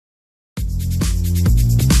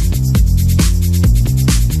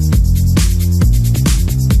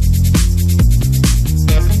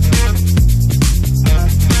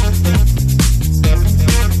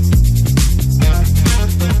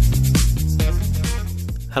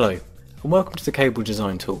Hello, and welcome to the Cable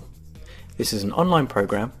Design tool. This is an online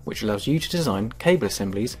program which allows you to design cable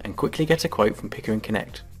assemblies and quickly get a quote from Pickering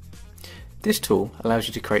Connect. This tool allows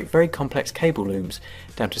you to create very complex cable looms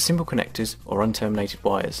down to simple connectors or unterminated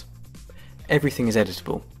wires. Everything is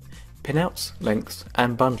editable: pinouts, lengths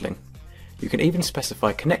and bundling. You can even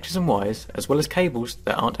specify connectors and wires as well as cables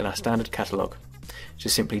that aren't in our standard catalogue.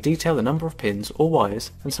 Just simply detail the number of pins or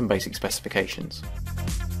wires and some basic specifications.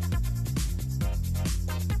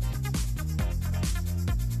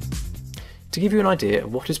 To give you an idea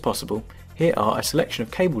of what is possible, here are a selection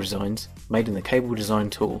of cable designs made in the Cable Design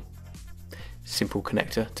tool. Simple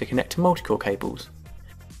connector to connect to multi-core cables.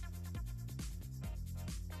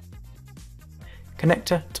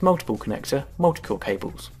 Connector to multiple connector multi-core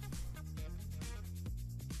cables.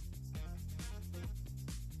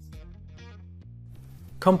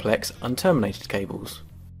 Complex unterminated cables.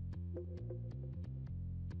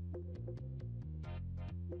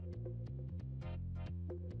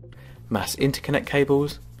 Mass interconnect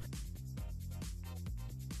cables,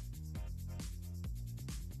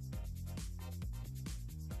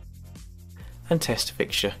 and test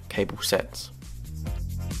fixture cable sets.